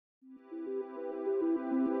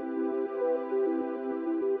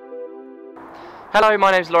Hello,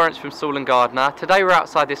 my name's Lawrence from Sewell and Gardner. Today we're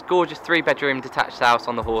outside this gorgeous 3-bedroom detached house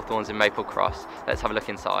on the Hawthorns in Maple Cross. Let's have a look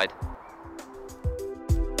inside.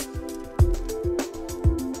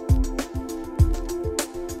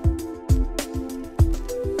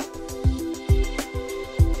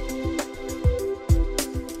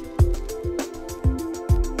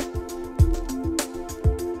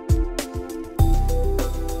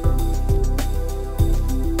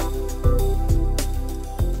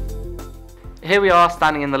 Here we are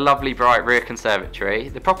standing in the lovely bright rear conservatory.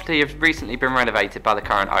 The property has recently been renovated by the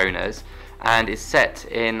current owners and is set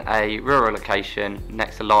in a rural location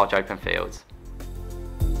next to large open fields.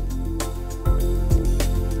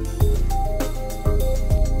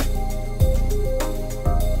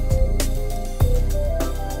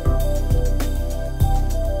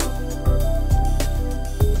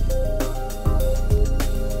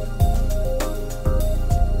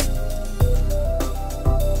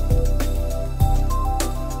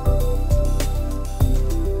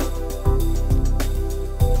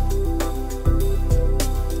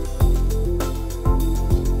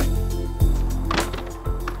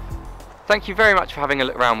 Thank you very much for having a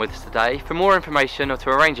look around with us today. For more information or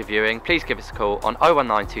to arrange a viewing, please give us a call on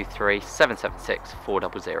 01923 776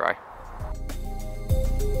 400.